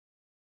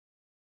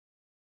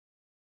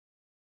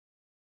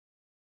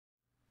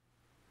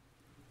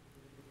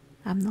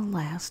I'm the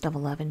last of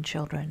 11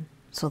 children,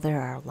 so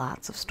there are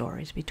lots of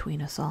stories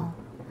between us all.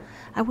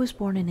 I was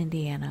born in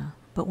Indiana,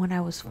 but when I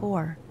was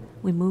 4,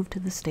 we moved to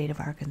the state of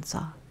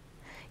Arkansas.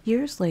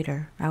 Years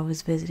later, I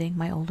was visiting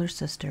my older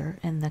sister,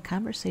 and the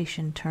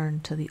conversation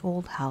turned to the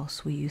old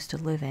house we used to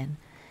live in,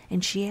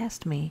 and she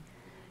asked me,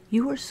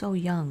 "You were so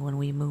young when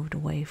we moved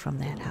away from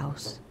that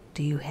house.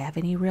 Do you have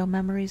any real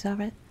memories of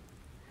it?"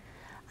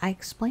 I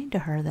explained to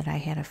her that I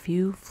had a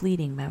few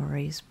fleeting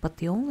memories, but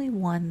the only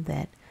one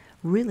that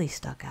really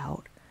stuck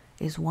out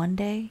is one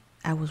day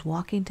I was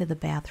walking to the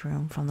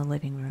bathroom from the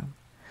living room.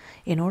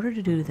 In order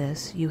to do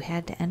this, you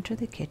had to enter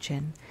the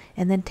kitchen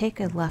and then take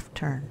a left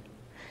turn.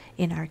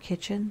 In our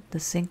kitchen,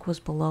 the sink was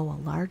below a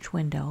large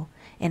window,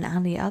 and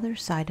on the other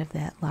side of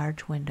that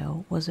large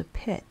window was a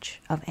pitch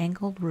of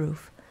angled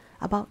roof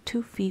about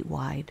 2 feet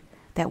wide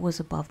that was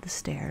above the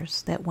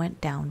stairs that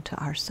went down to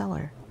our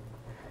cellar.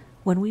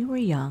 When we were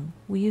young,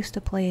 we used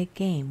to play a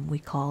game we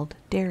called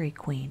Dairy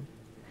Queen.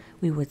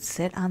 We would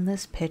sit on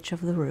this pitch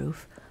of the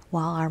roof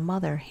while our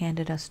mother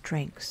handed us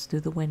drinks through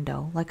the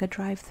window like a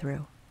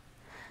drive-through.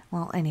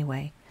 Well,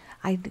 anyway,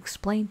 I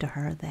explained to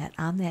her that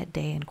on that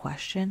day in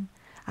question,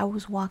 I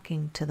was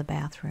walking to the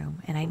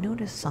bathroom and I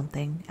noticed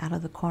something out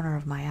of the corner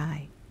of my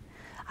eye.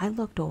 I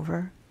looked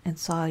over and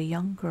saw a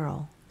young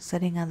girl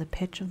sitting on the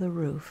pitch of the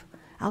roof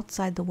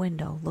outside the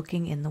window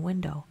looking in the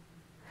window.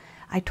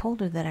 I told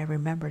her that I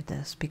remembered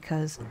this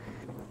because,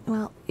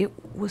 well,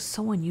 it was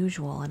so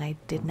unusual and I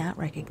did not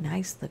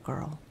recognize the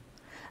girl.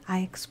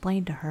 I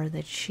explained to her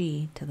that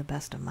she, to the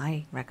best of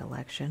my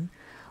recollection,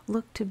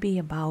 looked to be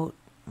about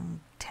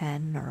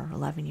 10 or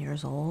 11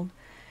 years old.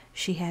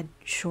 She had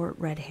short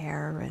red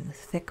hair and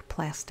thick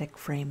plastic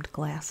framed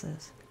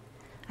glasses.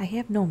 I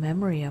have no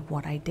memory of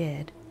what I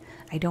did.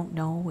 I don't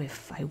know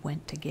if I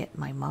went to get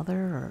my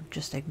mother or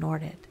just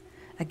ignored it.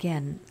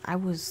 Again, I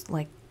was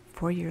like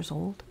 4 years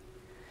old.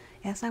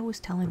 As I was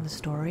telling the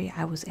story,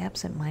 I was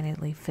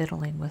absent-mindedly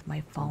fiddling with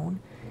my phone,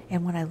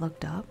 and when I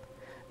looked up,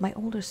 my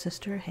older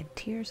sister had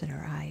tears in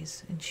her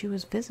eyes, and she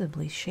was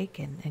visibly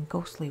shaken and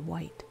ghostly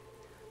white.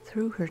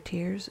 Through her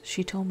tears,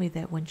 she told me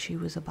that when she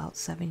was about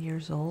 7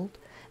 years old,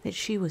 that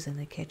she was in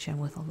the kitchen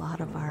with a lot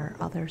of our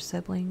other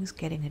siblings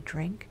getting a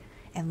drink,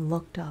 and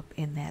looked up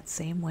in that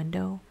same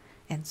window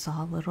and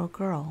saw a little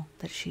girl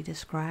that she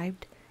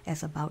described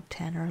as about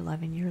 10 or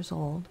 11 years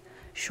old,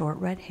 short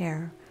red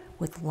hair,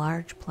 with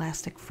large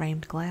plastic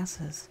framed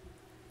glasses.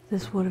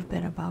 This would have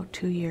been about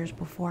 2 years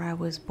before I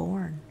was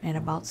born and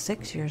about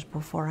 6 years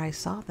before I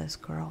saw this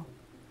girl.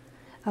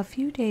 A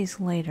few days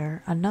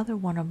later, another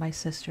one of my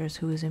sisters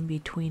who was in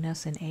between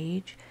us in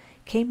age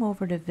came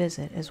over to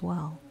visit as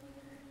well.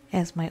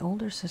 As my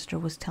older sister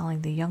was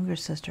telling the younger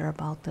sister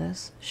about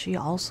this, she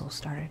also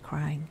started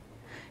crying.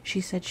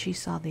 She said she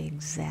saw the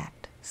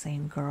exact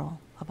same girl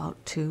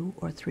about 2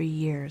 or 3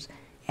 years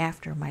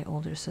after my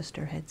older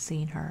sister had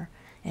seen her,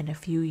 and a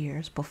few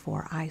years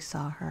before I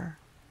saw her.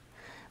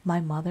 My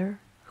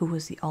mother, who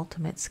was the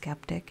ultimate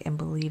skeptic and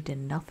believed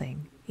in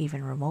nothing,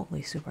 even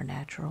remotely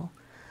supernatural,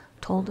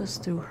 told us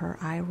through her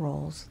eye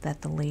rolls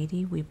that the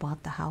lady we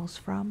bought the house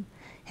from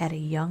had a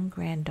young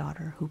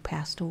granddaughter who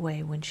passed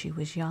away when she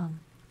was young.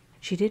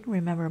 She didn't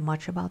remember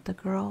much about the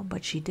girl,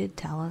 but she did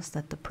tell us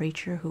that the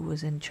preacher who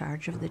was in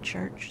charge of the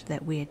church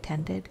that we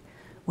attended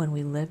when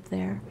we lived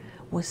there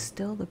was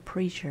still the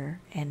preacher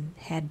and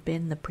had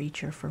been the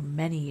preacher for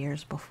many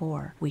years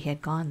before we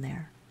had gone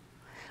there.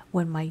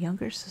 When my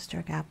younger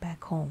sister got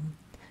back home,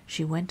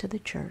 she went to the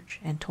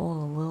church and told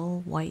a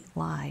little white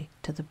lie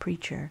to the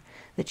preacher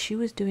that she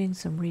was doing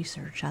some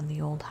research on the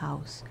old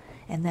house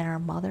and that our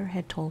mother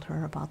had told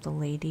her about the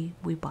lady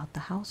we bought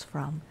the house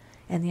from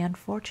and the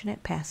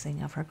unfortunate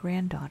passing of her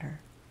granddaughter.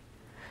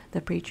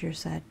 The preacher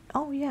said,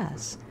 "Oh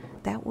yes,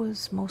 that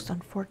was most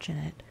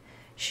unfortunate.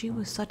 She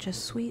was such a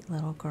sweet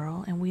little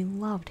girl, and we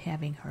loved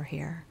having her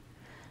here."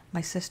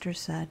 My sister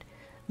said,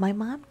 "My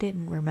mom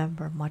didn't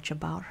remember much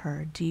about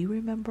her. Do you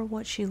remember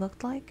what she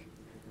looked like?"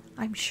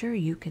 I'm sure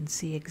you can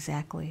see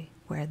exactly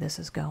where this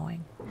is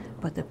going.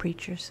 But the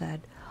preacher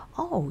said,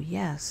 "Oh,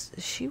 yes,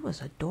 she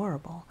was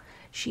adorable.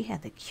 She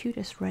had the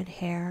cutest red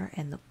hair,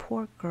 and the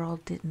poor girl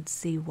didn't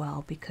see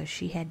well because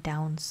she had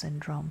Down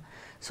syndrome,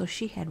 so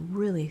she had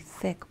really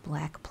thick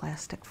black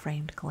plastic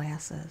framed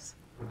glasses."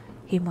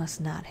 He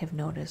must not have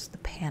noticed the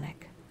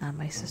panic on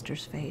my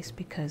sister's face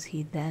because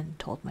he then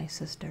told my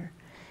sister,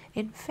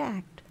 "In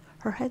fact,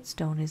 her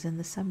headstone is in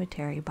the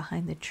cemetery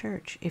behind the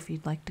church if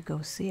you'd like to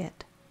go see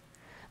it."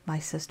 My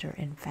sister,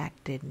 in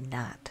fact, did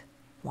not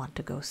want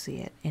to go see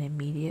it and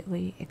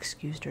immediately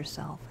excused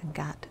herself and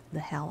got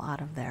the hell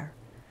out of there.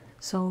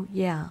 So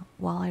yeah,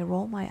 while I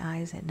roll my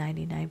eyes at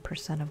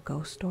 99% of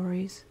ghost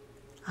stories,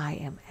 I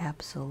am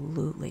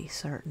absolutely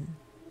certain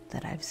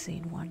that I've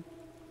seen one.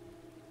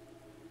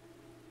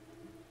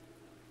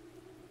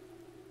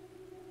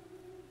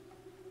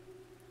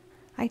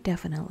 I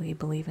definitely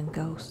believe in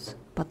ghosts,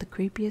 but the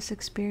creepiest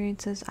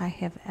experiences I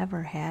have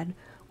ever had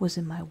was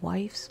in my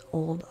wife's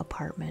old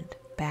apartment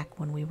back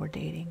when we were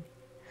dating.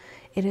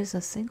 It is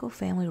a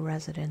single-family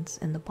residence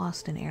in the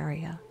Boston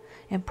area,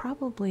 and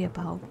probably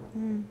about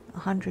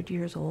 100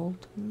 years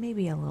old,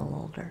 maybe a little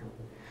older.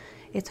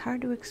 It's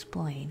hard to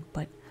explain,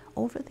 but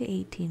over the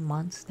 18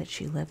 months that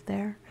she lived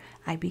there,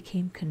 I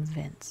became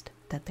convinced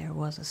that there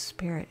was a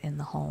spirit in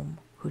the home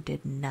who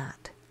did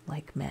not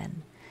like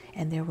men,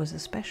 and there was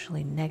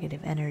especially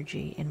negative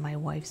energy in my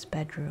wife's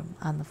bedroom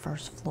on the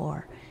first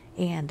floor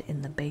and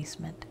in the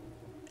basement.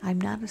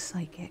 I'm not a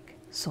psychic,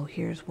 so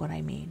here's what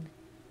I mean.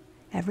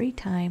 Every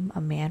time a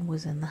man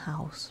was in the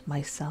house,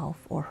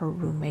 myself or her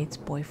roommate's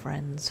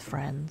boyfriend's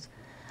friends,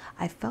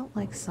 I felt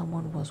like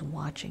someone was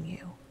watching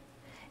you.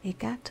 It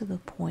got to the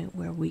point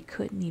where we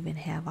couldn't even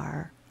have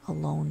our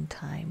alone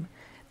time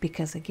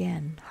because,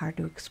 again, hard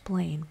to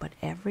explain, but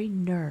every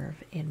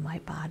nerve in my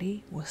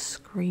body was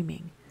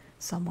screaming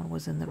someone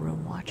was in the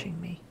room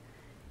watching me.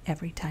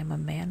 Every time a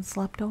man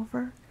slept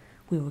over,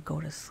 we would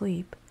go to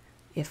sleep,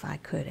 if I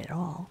could at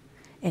all,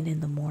 and in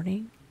the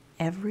morning,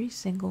 every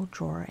single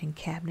drawer and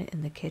cabinet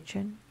in the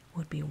kitchen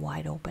would be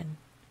wide open.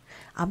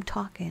 I'm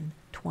talking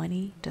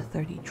 20 to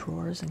 30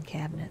 drawers and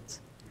cabinets.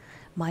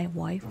 My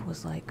wife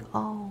was like,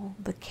 "Oh,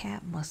 the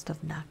cat must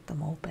have knocked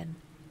them open."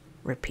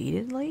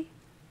 Repeatedly?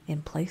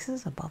 In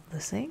places above the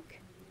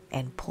sink?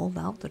 And pulled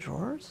out the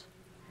drawers?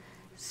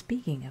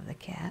 Speaking of the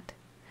cat,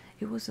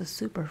 it was a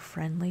super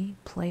friendly,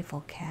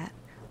 playful cat,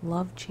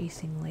 loved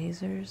chasing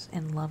lasers,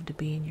 and loved to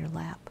be in your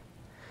lap.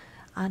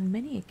 On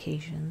many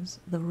occasions,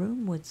 the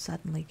room would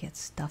suddenly get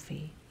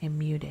stuffy and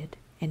muted,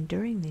 and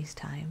during these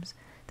times,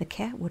 the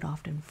cat would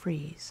often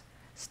freeze,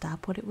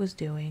 stop what it was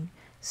doing,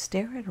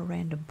 stare at a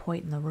random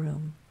point in the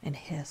room, and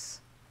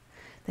hiss.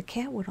 The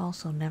cat would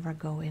also never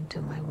go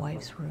into my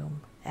wife's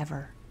room,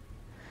 ever.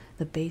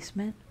 The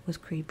basement was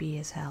creepy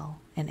as hell,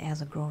 and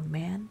as a grown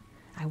man,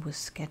 I was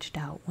sketched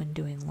out when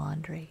doing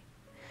laundry.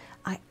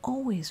 I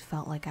always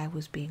felt like I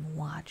was being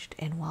watched,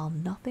 and while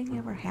nothing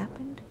ever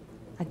happened,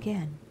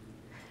 again,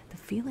 the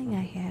feeling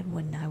I had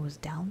when I was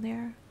down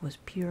there was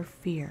pure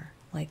fear,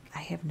 like I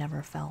have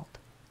never felt.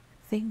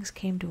 Things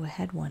came to a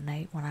head one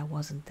night when I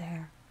wasn't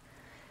there.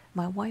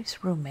 My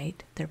wife's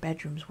roommate, their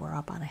bedrooms were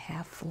up on a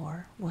half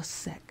floor, was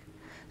sick,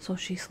 so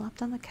she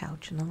slept on the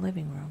couch in the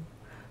living room.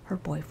 Her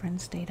boyfriend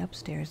stayed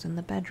upstairs in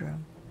the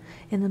bedroom.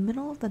 In the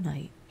middle of the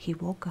night, he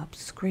woke up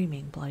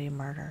screaming bloody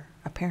murder.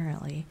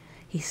 Apparently,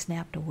 he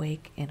snapped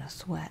awake in a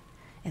sweat,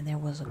 and there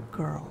was a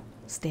girl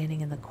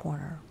standing in the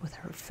corner with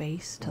her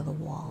face to the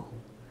wall.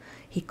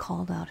 He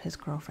called out his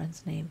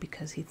girlfriend's name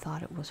because he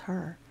thought it was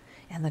her,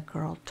 and the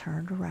girl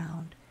turned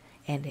around,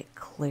 and it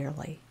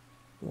clearly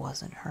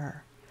wasn't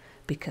her,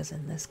 because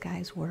in this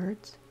guy's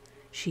words,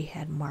 she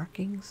had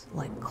markings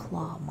like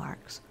claw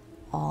marks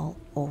all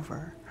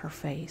over her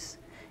face,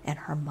 and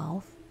her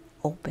mouth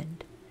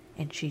opened,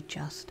 and she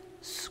just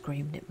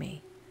screamed at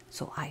me,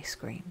 so I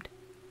screamed.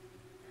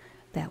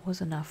 That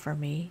was enough for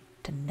me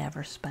to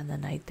never spend the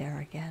night there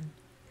again.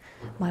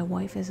 My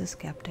wife is a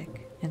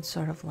skeptic and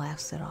sort of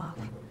laughs it off,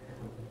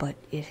 but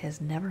it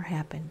has never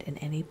happened in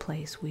any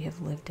place we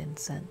have lived in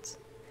since,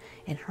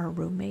 and her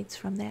roommates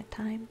from that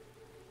time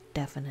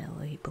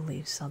definitely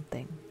believe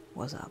something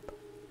was up.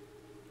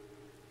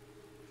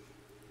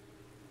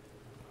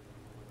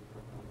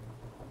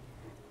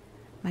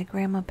 My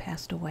grandma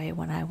passed away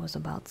when I was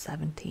about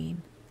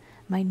 17.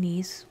 My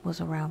niece was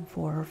around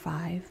 4 or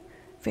 5,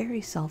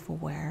 very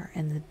self-aware,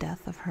 and the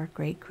death of her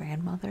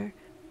great-grandmother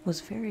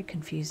was very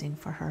confusing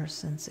for her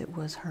since it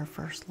was her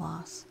first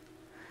loss.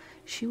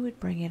 She would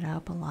bring it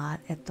up a lot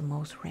at the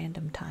most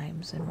random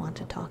times and want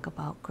to talk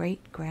about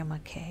Great-Grandma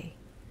Kay.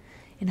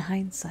 In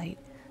hindsight,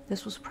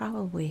 this was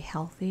probably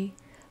healthy,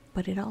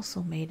 but it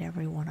also made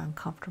everyone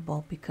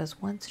uncomfortable because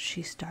once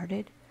she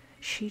started,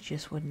 she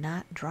just would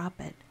not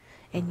drop it,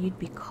 and you'd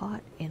be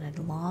caught in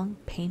a long,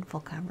 painful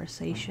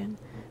conversation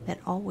that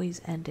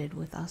always ended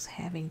with us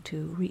having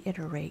to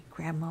reiterate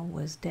Grandma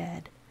was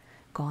dead,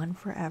 gone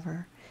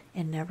forever,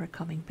 and never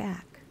coming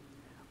back.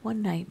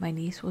 One night my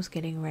niece was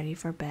getting ready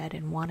for bed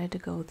and wanted to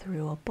go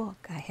through a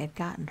book I had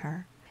gotten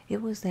her.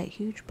 It was that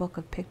huge book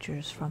of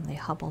pictures from the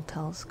Hubble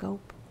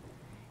telescope.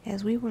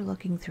 As we were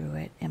looking through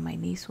it and my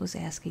niece was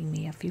asking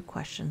me a few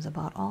questions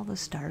about all the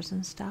stars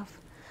and stuff,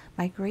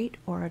 my great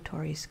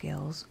oratory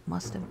skills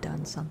must have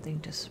done something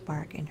to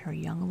spark in her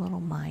young little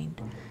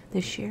mind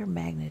the sheer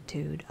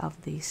magnitude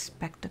of the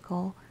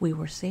spectacle we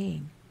were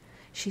seeing.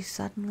 She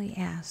suddenly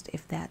asked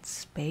if that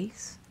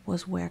space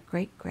was where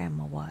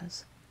Great-Grandma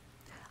was.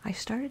 I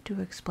started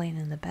to explain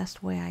in the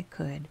best way I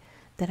could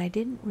that I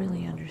didn't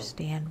really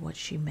understand what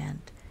she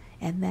meant,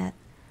 and that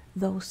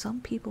though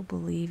some people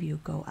believe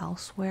you go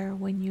elsewhere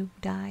when you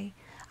die,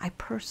 I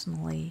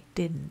personally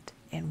didn't,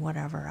 and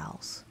whatever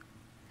else.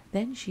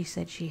 Then she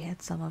said she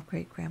had some of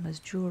Great-Grandma's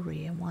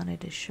jewelry and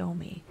wanted to show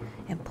me,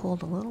 and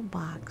pulled a little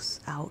box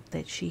out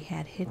that she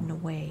had hidden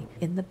away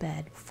in the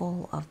bed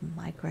full of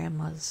my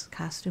grandma's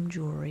costume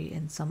jewelry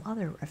and some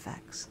other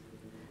effects.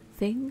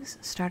 Things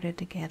started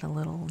to get a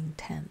little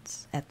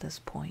intense at this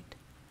point.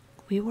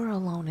 We were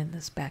alone in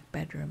this back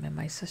bedroom and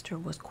my sister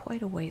was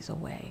quite a ways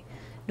away,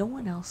 no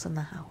one else in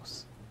the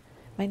house.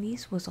 My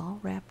niece was all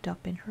wrapped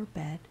up in her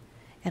bed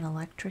an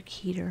electric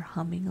heater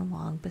humming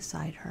along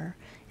beside her,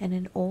 and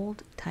an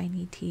old,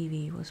 tiny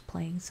TV was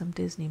playing some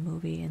Disney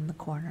movie in the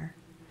corner.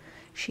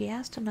 She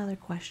asked another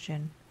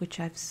question, which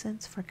I've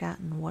since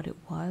forgotten what it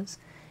was,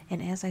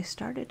 and as I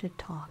started to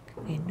talk,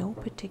 in no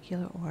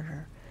particular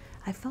order,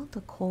 I felt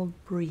a cold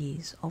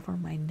breeze over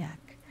my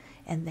neck,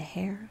 and the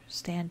hair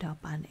stand up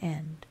on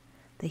end.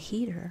 The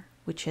heater,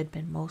 which had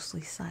been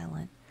mostly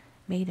silent,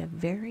 made a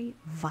very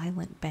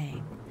violent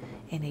bang,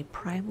 and a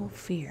primal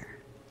fear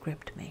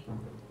gripped me.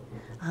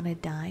 On a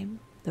dime,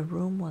 the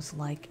room was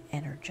like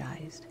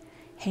energized,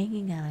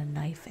 hanging on a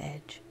knife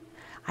edge.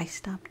 I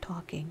stopped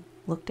talking,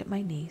 looked at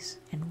my niece,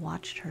 and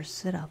watched her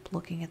sit up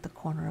looking at the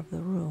corner of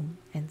the room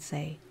and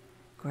say,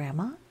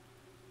 "Grandma?"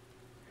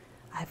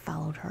 I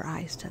followed her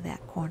eyes to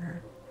that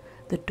corner.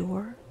 The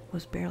door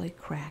was barely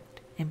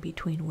cracked, and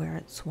between where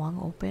it swung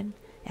open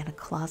and a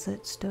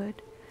closet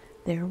stood,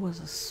 there was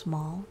a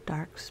small,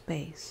 dark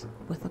space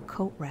with a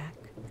coat rack.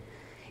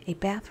 A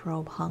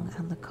bathrobe hung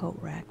on the coat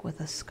rack with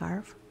a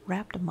scarf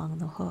wrapped among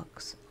the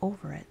hooks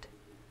over it.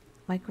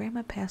 My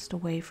grandma passed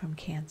away from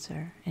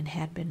cancer and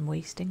had been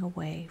wasting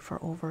away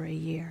for over a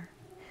year.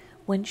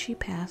 When she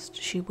passed,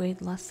 she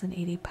weighed less than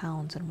 80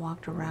 pounds and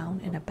walked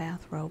around in a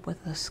bathrobe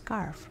with a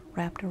scarf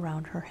wrapped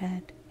around her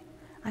head.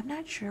 I'm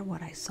not sure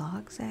what I saw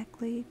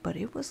exactly, but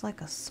it was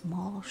like a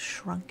small,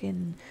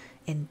 shrunken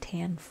and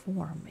tan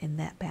form in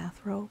that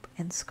bathrobe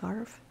and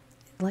scarf,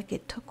 like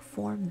it took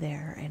form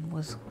there and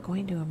was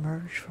going to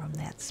emerge from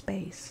that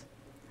space.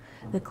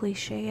 The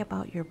cliche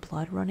about your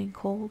blood running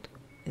cold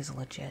is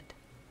legit.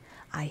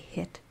 I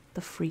hit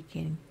the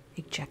freaking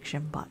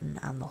ejection button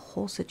on the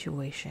whole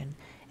situation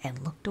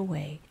and looked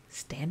away,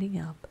 standing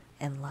up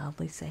and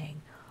loudly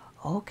saying,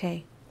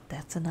 "Okay,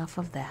 that's enough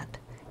of that,"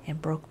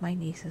 and broke my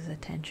niece's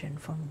attention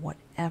from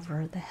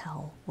whatever the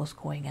hell was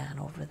going on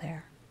over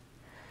there.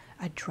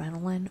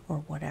 Adrenaline or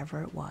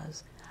whatever it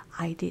was,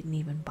 I didn't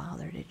even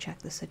bother to check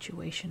the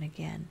situation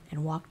again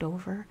and walked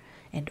over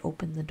and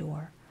opened the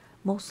door,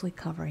 mostly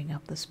covering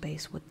up the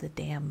space with the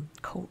damn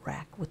coat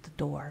rack with the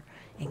door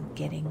and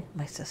getting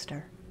my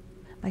sister.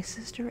 My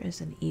sister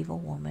is an evil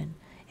woman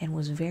and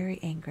was very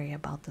angry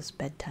about this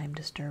bedtime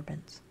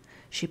disturbance.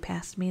 She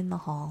passed me in the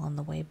hall on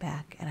the way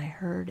back, and I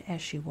heard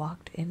as she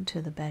walked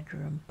into the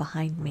bedroom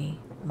behind me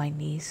my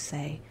niece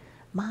say,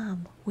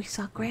 "Mom, we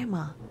saw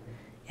Grandma,"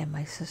 and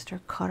my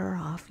sister cut her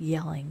off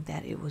yelling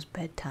that it was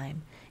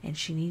bedtime and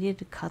she needed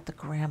to cut the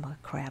grandma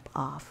crap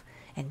off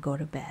and go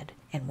to bed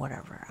and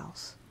whatever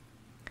else.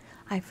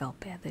 I felt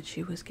bad that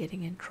she was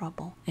getting in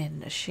trouble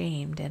and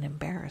ashamed and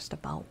embarrassed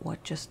about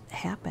what just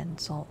happened,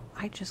 so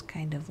I just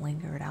kind of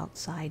lingered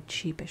outside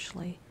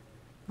sheepishly.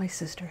 My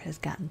sister has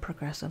gotten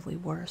progressively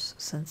worse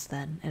since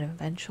then and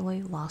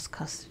eventually lost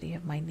custody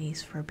of my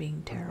niece for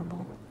being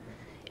terrible.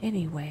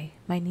 Anyway,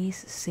 my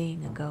niece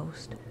seeing a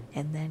ghost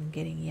and then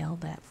getting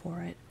yelled at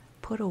for it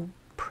put a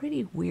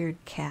pretty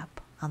weird cap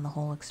on the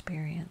whole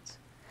experience.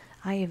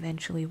 I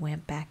eventually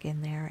went back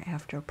in there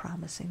after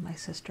promising my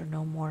sister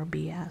no more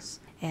BS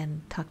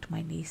and tucked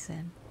my niece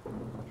in.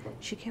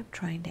 She kept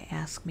trying to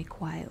ask me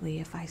quietly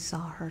if I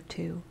saw her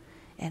too,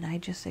 and I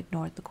just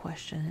ignored the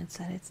question and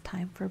said, "It's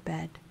time for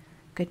bed.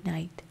 Good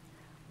night.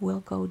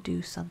 We'll go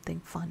do something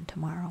fun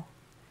tomorrow."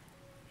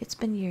 It's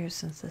been years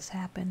since this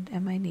happened,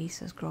 and my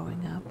niece is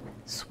growing up,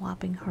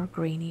 swapping her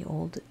grainy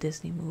old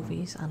Disney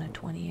movies on a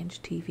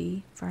 20-inch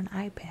TV for an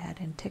iPad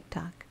and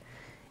TikTok,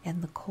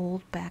 and the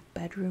cold back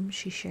bedroom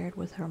she shared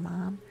with her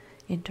mom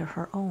into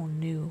her own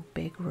new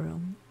big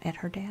room at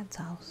her dad's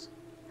house.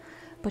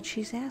 But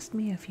she's asked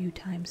me a few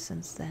times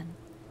since then,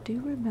 "Do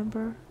you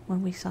remember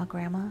when we saw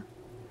Grandma?"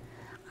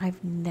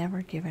 I've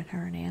never given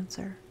her an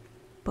answer,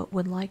 but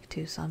would like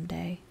to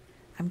someday.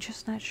 I'm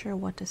just not sure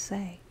what to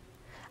say.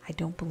 I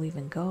don't believe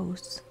in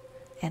ghosts,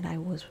 and I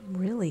was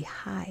really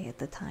high at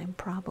the time,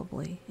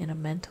 probably in a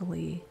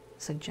mentally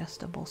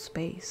suggestible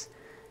space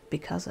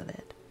because of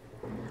it.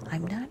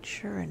 I'm not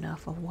sure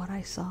enough of what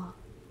I saw,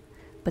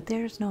 but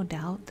there's no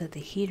doubt that the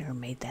heater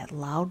made that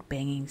loud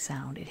banging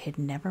sound it had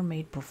never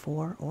made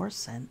before or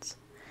since,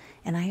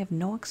 and I have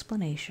no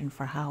explanation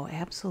for how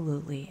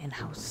absolutely and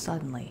how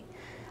suddenly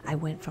I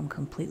went from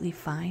completely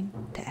fine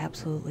to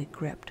absolutely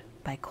gripped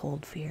by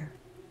cold fear.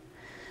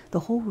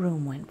 The whole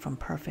room went from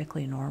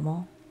perfectly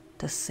normal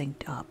to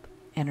synced up,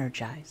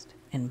 energized,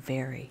 and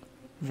very,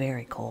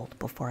 very cold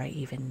before I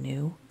even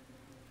knew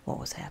what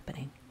was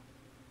happening.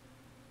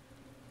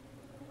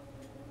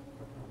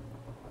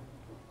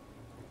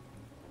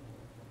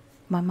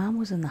 My mom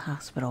was in the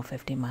hospital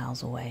 50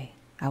 miles away.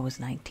 I was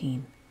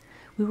 19.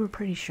 We were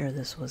pretty sure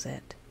this was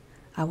it.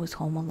 I was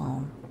home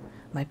alone.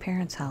 My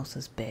parents' house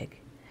is big.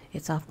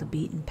 It's off the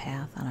beaten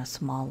path on a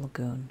small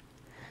lagoon.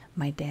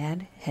 My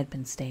dad had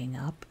been staying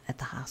up at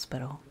the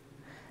hospital.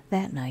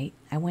 That night,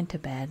 I went to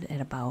bed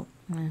at about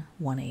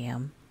 1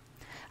 a.m.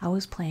 I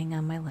was playing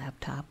on my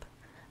laptop.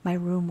 My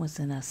room was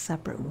in a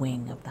separate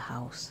wing of the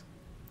house.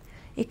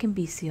 It can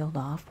be sealed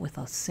off with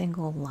a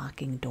single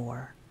locking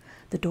door.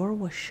 The door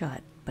was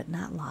shut, but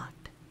not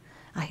locked.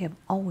 I have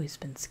always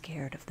been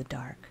scared of the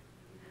dark,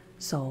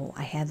 so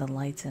I had the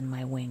lights in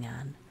my wing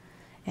on,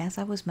 As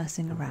I was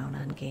messing around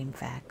on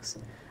GameFAQs,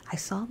 I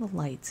saw the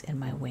lights in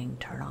my wing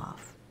turn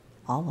off.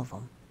 All of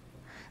them.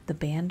 The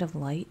band of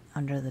light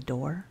under the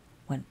door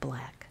went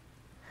black.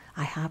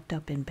 I hopped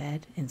up in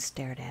bed and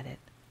stared at it.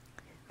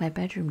 My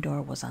bedroom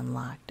door was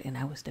unlocked, and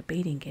I was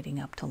debating getting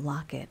up to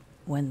lock it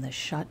when the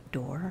shut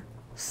door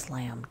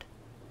slammed.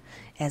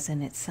 As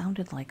in, it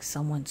sounded like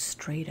someone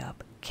straight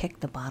up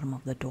kicked the bottom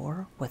of the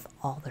door with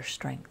all their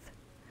strength.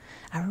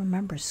 I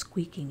remember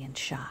squeaking in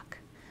shock.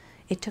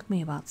 It took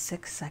me about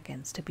 6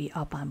 seconds to be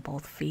up on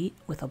both feet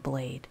with a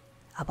blade,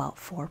 about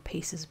 4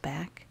 paces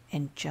back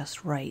and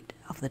just right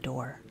of the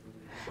door.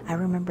 I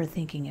remember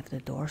thinking if the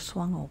door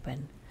swung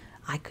open,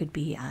 I could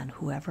be on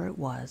whoever it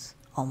was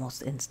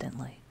almost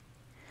instantly.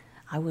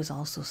 I was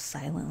also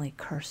silently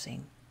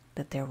cursing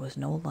that there was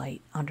no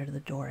light under the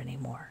door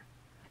anymore.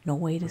 No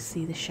way to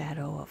see the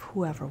shadow of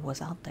whoever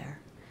was out there.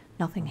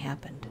 Nothing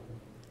happened.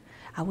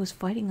 I was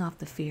fighting off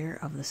the fear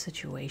of the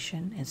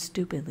situation and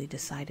stupidly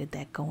decided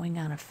that going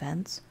on a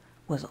fence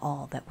was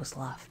all that was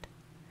left.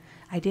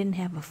 I didn't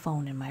have a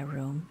phone in my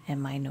room, and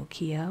my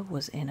Nokia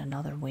was in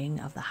another wing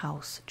of the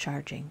house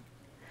charging.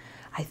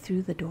 I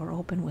threw the door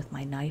open with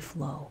my knife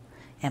low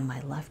and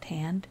my left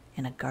hand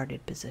in a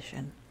guarded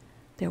position.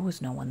 There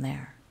was no one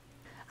there.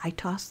 I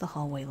tossed the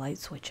hallway light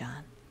switch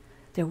on.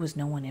 There was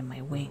no one in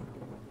my wing.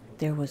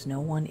 There was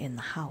no one in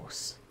the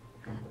house.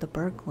 The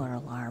burglar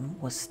alarm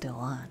was still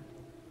on.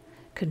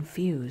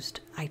 Confused,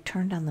 I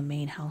turned on the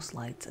main house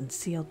lights and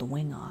sealed the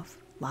wing off,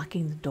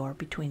 locking the door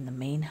between the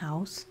main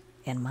house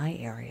and my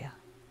area.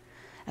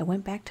 I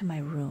went back to my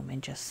room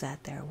and just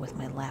sat there with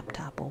my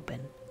laptop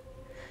open.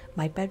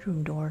 My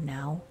bedroom door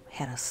now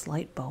had a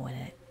slight bow in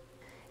it.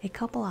 A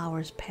couple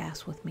hours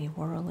passed with me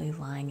wearily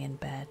lying in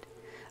bed.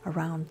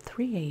 Around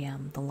 3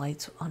 a.m., the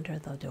lights under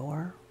the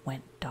door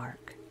went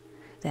dark.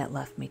 That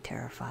left me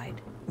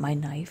terrified. My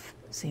knife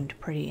seemed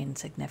pretty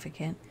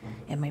insignificant,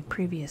 and my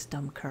previous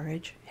dumb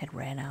courage had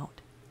ran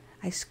out.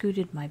 I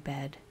scooted my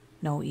bed,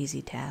 no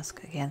easy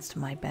task, against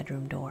my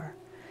bedroom door.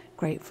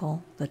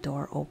 Grateful, the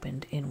door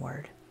opened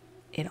inward.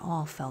 It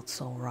all felt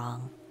so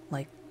wrong,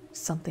 like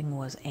something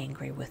was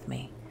angry with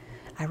me.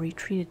 I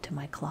retreated to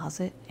my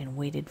closet and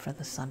waited for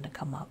the sun to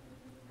come up.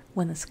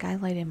 When the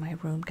skylight in my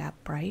room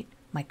got bright,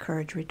 my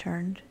courage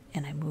returned,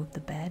 and I moved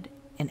the bed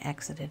and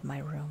exited my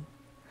room.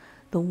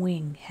 The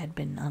wing had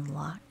been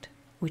unlocked,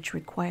 which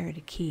required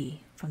a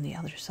key from the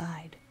other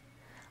side.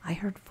 I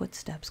heard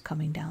footsteps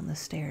coming down the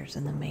stairs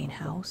in the main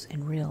house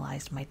and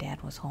realized my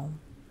dad was home.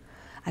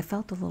 I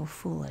felt a little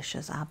foolish,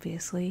 as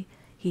obviously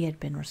he had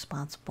been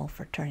responsible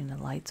for turning the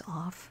lights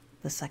off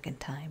the second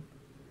time.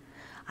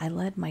 I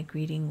led my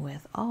greeting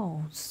with,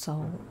 "Oh,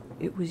 so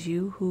it was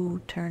you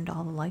who turned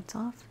all the lights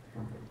off?"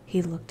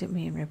 He looked at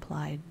me and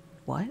replied,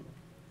 "What?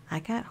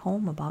 I got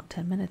home about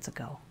 10 minutes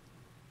ago."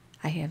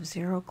 I have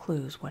zero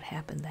clues what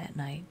happened that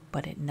night,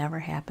 but it never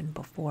happened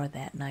before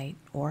that night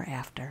or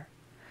after.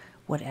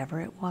 Whatever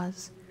it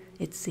was,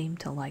 it seemed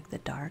to like the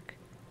dark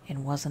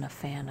and wasn't a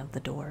fan of the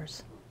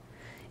doors.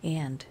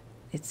 And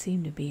it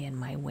seemed to be in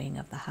my wing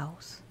of the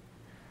house.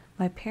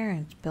 My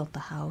parents built the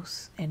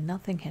house, and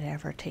nothing had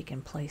ever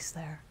taken place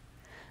there.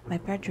 My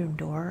bedroom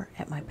door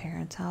at my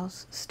parents'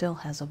 house still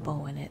has a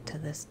bow in it to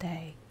this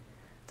day.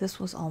 This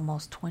was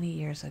almost 20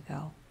 years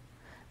ago.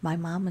 My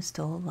mom is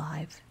still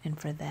alive, and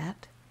for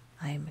that,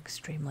 I am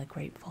extremely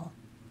grateful.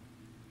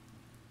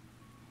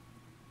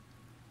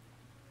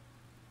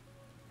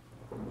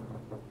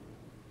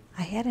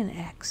 I had an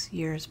ex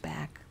years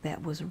back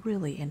that was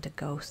really into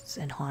ghosts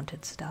and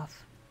haunted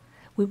stuff.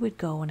 We would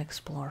go and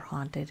explore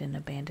haunted and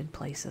abandoned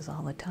places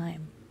all the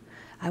time.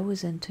 I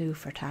was into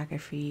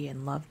photography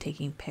and loved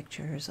taking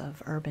pictures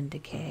of urban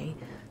decay,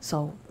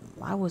 so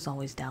I was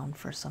always down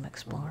for some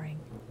exploring.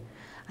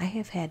 I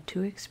have had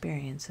 2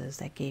 experiences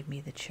that gave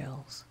me the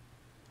chills.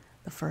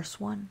 The first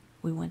one,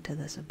 we went to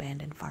this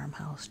abandoned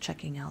farmhouse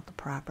checking out the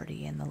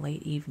property in the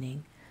late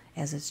evening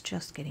as it's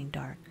just getting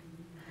dark.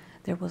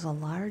 There was a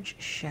large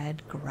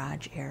shed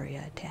garage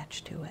area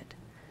attached to it.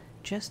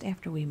 Just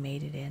after we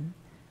made it in,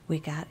 we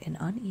got an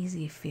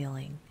uneasy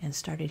feeling and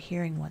started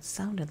hearing what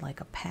sounded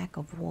like a pack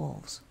of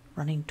wolves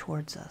running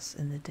towards us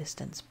in the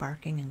distance,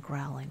 barking and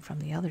growling from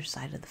the other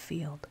side of the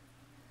field.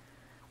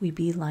 We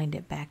beelined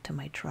it back to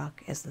my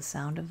truck as the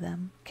sound of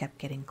them kept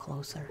getting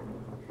closer.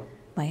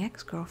 My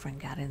ex-girlfriend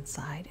got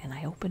inside, and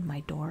I opened my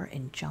door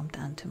and jumped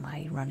onto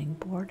my running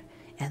board,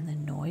 and the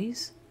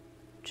noise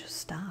just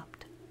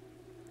stopped.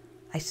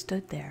 I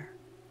stood there,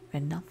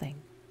 and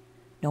nothing.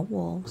 No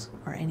wolves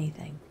or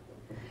anything.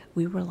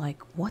 We were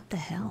like, what the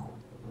hell?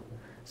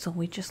 So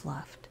we just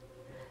left.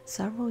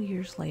 Several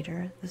years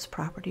later, this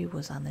property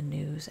was on the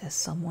news as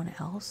someone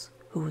else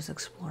who was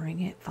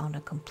exploring it found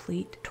a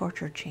complete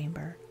torture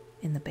chamber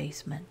in the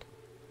basement.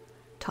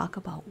 Talk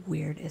about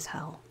weird as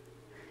hell.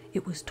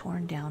 It was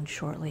torn down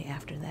shortly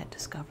after that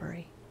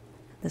discovery.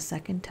 The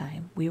second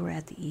time, we were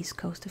at the east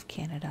coast of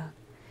Canada.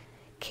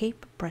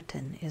 Cape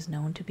Breton is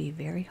known to be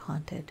very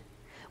haunted.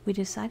 We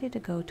decided to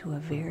go to a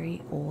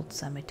very old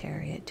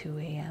cemetery at 2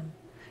 a.m.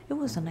 It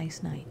was a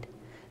nice night.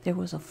 There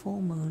was a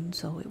full moon,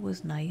 so it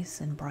was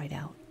nice and bright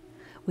out.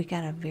 We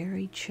got a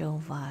very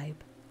chill vibe.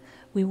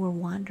 We were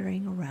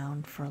wandering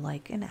around for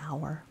like an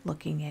hour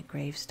looking at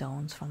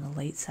gravestones from the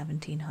late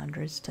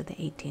 1700s to the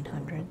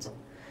 1800s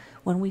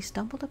when we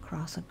stumbled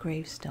across a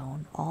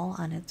gravestone all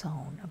on its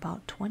own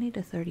about 20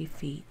 to 30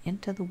 feet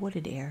into the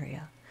wooded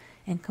area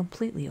and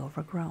completely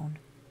overgrown.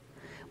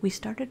 We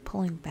started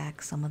pulling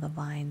back some of the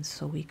vines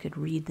so we could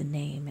read the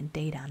name and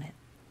date on it.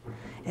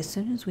 As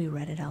soon as we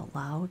read it out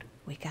loud,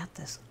 we got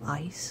this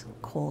ice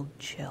cold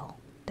chill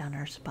down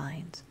our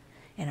spines,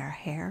 and our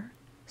hair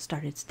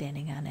started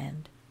standing on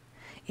end.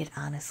 It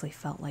honestly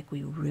felt like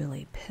we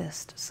really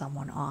pissed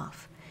someone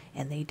off,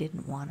 and they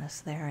didn't want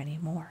us there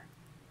anymore.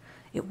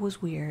 It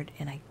was weird,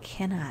 and I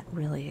cannot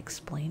really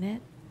explain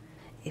it.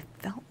 It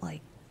felt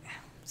like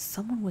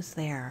someone was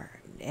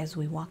there as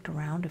we walked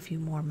around a few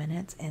more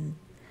minutes, and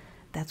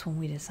that's when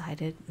we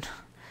decided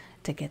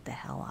to get the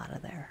hell out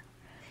of there.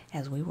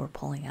 As we were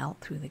pulling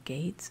out through the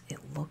gates, it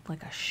looked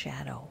like a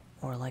shadow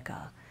or like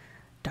a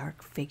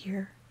dark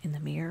figure in the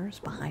mirrors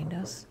behind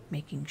us,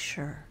 making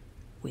sure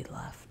we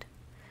left.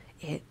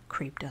 It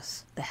creeped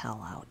us the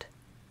hell out.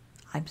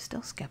 I'm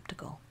still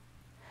skeptical.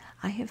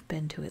 I have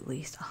been to at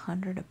least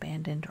 100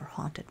 abandoned or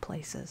haunted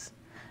places.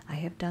 I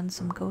have done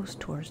some ghost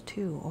tours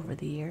too over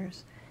the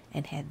years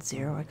and had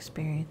zero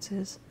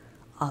experiences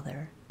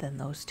other than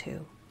those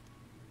two.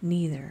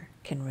 Neither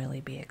can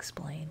really be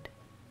explained.